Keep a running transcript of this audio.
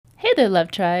Hey there, Love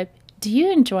Tribe. Do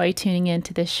you enjoy tuning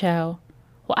into this show?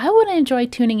 Well, I would enjoy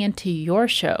tuning into your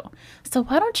show. So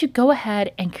why don't you go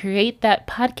ahead and create that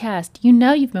podcast? You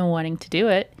know you've been wanting to do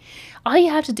it. All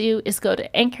you have to do is go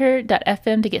to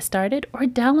anchor.fm to get started or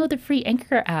download the free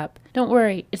Anchor app. Don't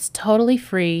worry, it's totally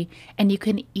free and you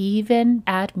can even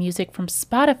add music from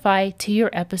Spotify to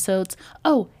your episodes.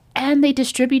 Oh, and they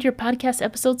distribute your podcast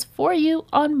episodes for you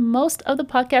on most of the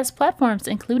podcast platforms,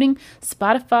 including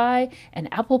Spotify and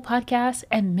Apple Podcasts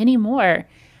and many more.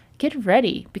 Get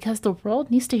ready because the world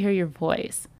needs to hear your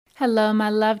voice. Hello, my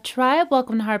love tribe.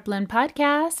 Welcome to Heart Blend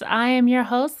Podcast. I am your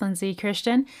host, Lindsay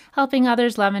Christian, helping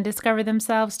others love and discover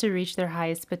themselves to reach their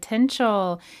highest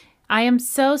potential. I am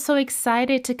so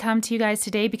excited to come to you guys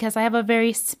today because I have a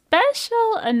very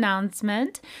special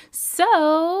announcement.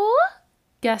 So,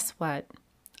 guess what?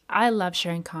 I love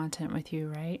sharing content with you,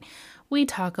 right? We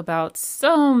talk about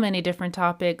so many different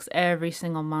topics every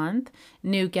single month,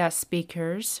 new guest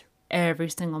speakers every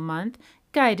single month,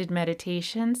 guided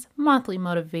meditations, monthly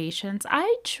motivations.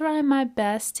 I try my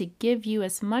best to give you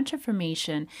as much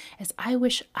information as I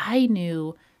wish I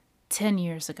knew 10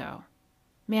 years ago.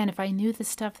 Man, if I knew the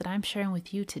stuff that I'm sharing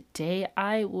with you today,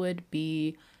 I would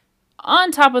be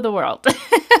on top of the world.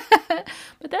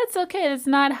 But that's okay. That's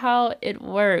not how it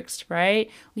works, right?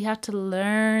 We have to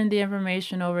learn the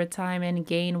information over time and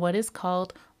gain what is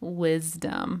called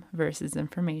wisdom versus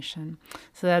information.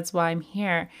 So that's why I'm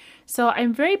here. So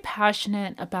I'm very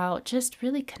passionate about just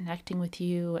really connecting with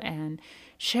you and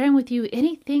sharing with you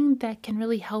anything that can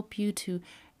really help you to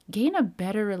gain a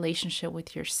better relationship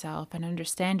with yourself and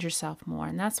understand yourself more.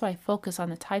 And that's why I focus on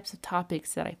the types of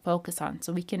topics that I focus on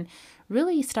so we can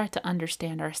really start to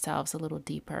understand ourselves a little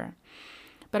deeper.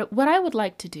 But what I would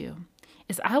like to do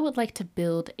is I would like to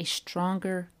build a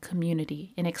stronger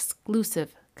community, an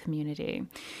exclusive community.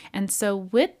 And so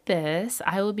with this,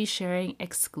 I will be sharing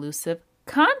exclusive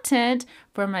content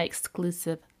for my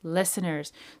exclusive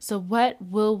listeners. So what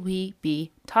will we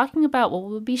be talking about? What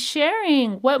will we be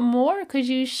sharing? What more could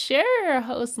you share,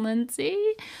 host Lindsay?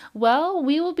 Well,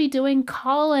 we will be doing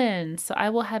call-ins. So I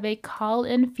will have a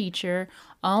call-in feature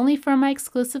only for my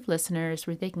exclusive listeners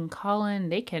where they can call in,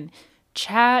 they can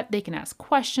chat, they can ask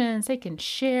questions, they can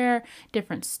share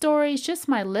different stories, just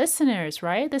my listeners,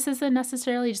 right? This isn't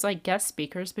necessarily just like guest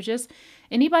speakers, but just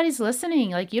anybody's listening.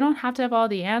 Like you don't have to have all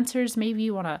the answers. Maybe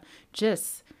you want to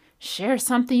just share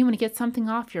something, you want to get something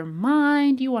off your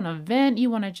mind, you want to vent, you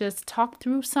want to just talk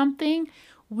through something.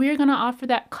 We're going to offer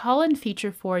that call-in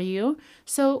feature for you.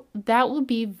 So that will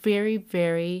be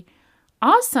very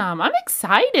awesome. I'm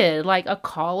excited. Like a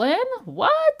call-in?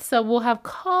 What? So we'll have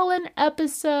call-in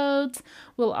episodes.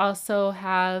 We'll also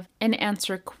have an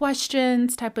answer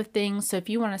questions type of thing. So if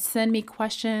you want to send me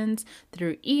questions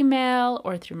through email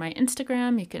or through my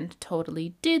Instagram, you can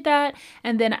totally do that.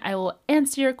 And then I will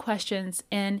answer your questions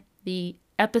in the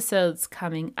episodes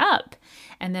coming up.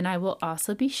 And then I will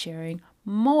also be sharing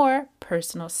more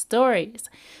personal stories.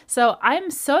 So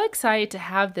I'm so excited to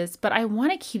have this, but I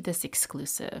want to keep this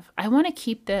exclusive. I want to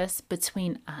keep this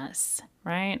between us,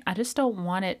 right? I just don't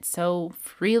want it so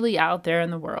freely out there in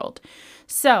the world.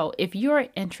 So if you're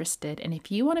interested and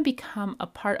if you want to become a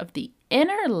part of the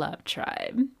Inner Love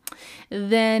Tribe,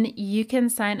 then you can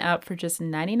sign up for just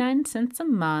 99 cents a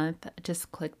month.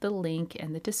 Just click the link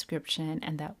in the description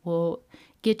and that will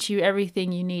get you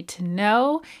everything you need to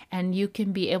know, and you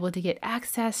can be able to get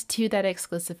access to that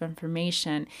exclusive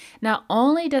information. Not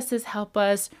only does this help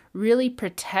us really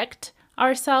protect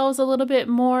ourselves a little bit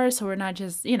more, so we're not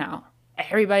just,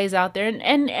 everybody's out there.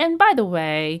 And by the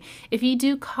way, if you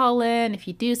do call in, if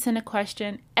you do send a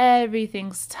question,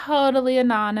 everything's totally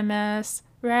anonymous,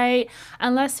 right?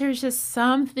 Unless there's just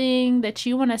something that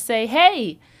you want to say,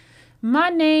 hey, my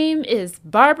name is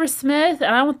Barbara Smith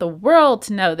and I want the world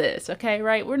to know this, okay,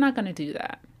 right? We're not going to do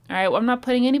that, all right? Well, I'm not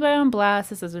putting anybody on blast.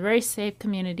 This is a very safe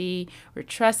community. We're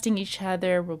trusting each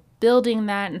other. We're building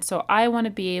that. And so I want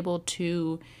to be able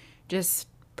to just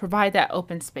provide that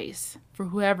open space for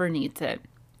whoever needs it.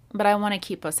 But I want to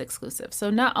keep us exclusive. So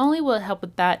not only will it help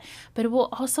with that, but it will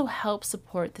also help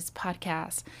support this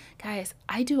podcast. Guys,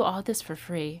 I do all this for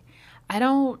free. I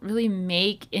don't really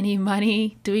make any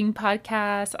money doing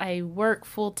podcasts. I work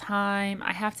full time.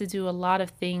 I have to do a lot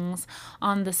of things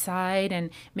on the side and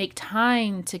make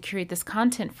time to create this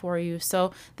content for you.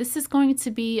 So this is going to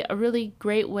be a really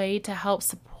great way to help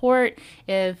support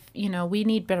if, we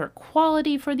need better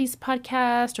quality for these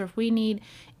podcasts or if we need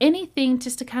anything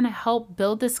just to kind of help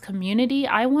build this community.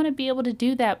 I want to be able to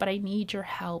do that, but I need your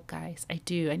help, guys. I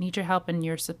do. I need your help and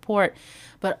your support,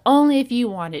 but only if you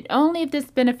want it, only if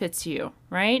this benefits you,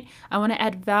 right? I want to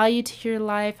add value to your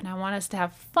life, and I want us to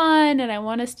have fun, and I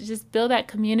want us to just build that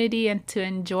community and to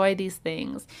enjoy these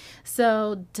things.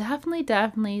 So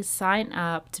definitely sign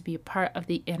up to be a part of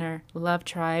the Inner Love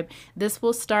Tribe. This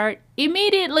will start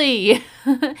immediately.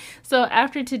 So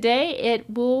after today, it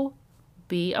will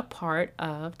be a part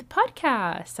of the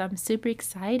podcast. I'm super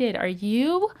excited. Are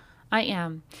you? I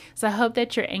am. So I hope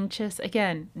that you're anxious.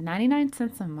 Again, 99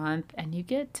 cents a month, and you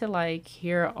get to like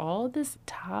hear all this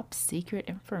top secret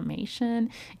information,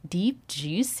 deep,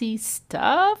 juicy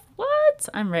stuff. What?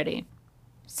 I'm ready.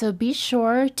 So be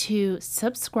sure to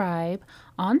subscribe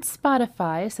on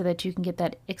Spotify so that you can get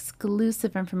that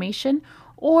exclusive information,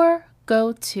 or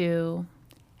go to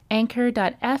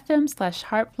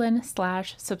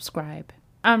anchor.fm/heartblend/subscribe.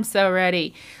 I'm so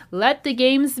ready. Let the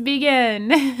games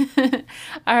begin.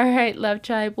 All right, Love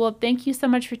Tribe. Well, thank you so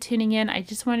much for tuning in. I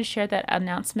just want to share that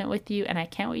announcement with you, and I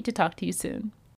can't wait to talk to you soon.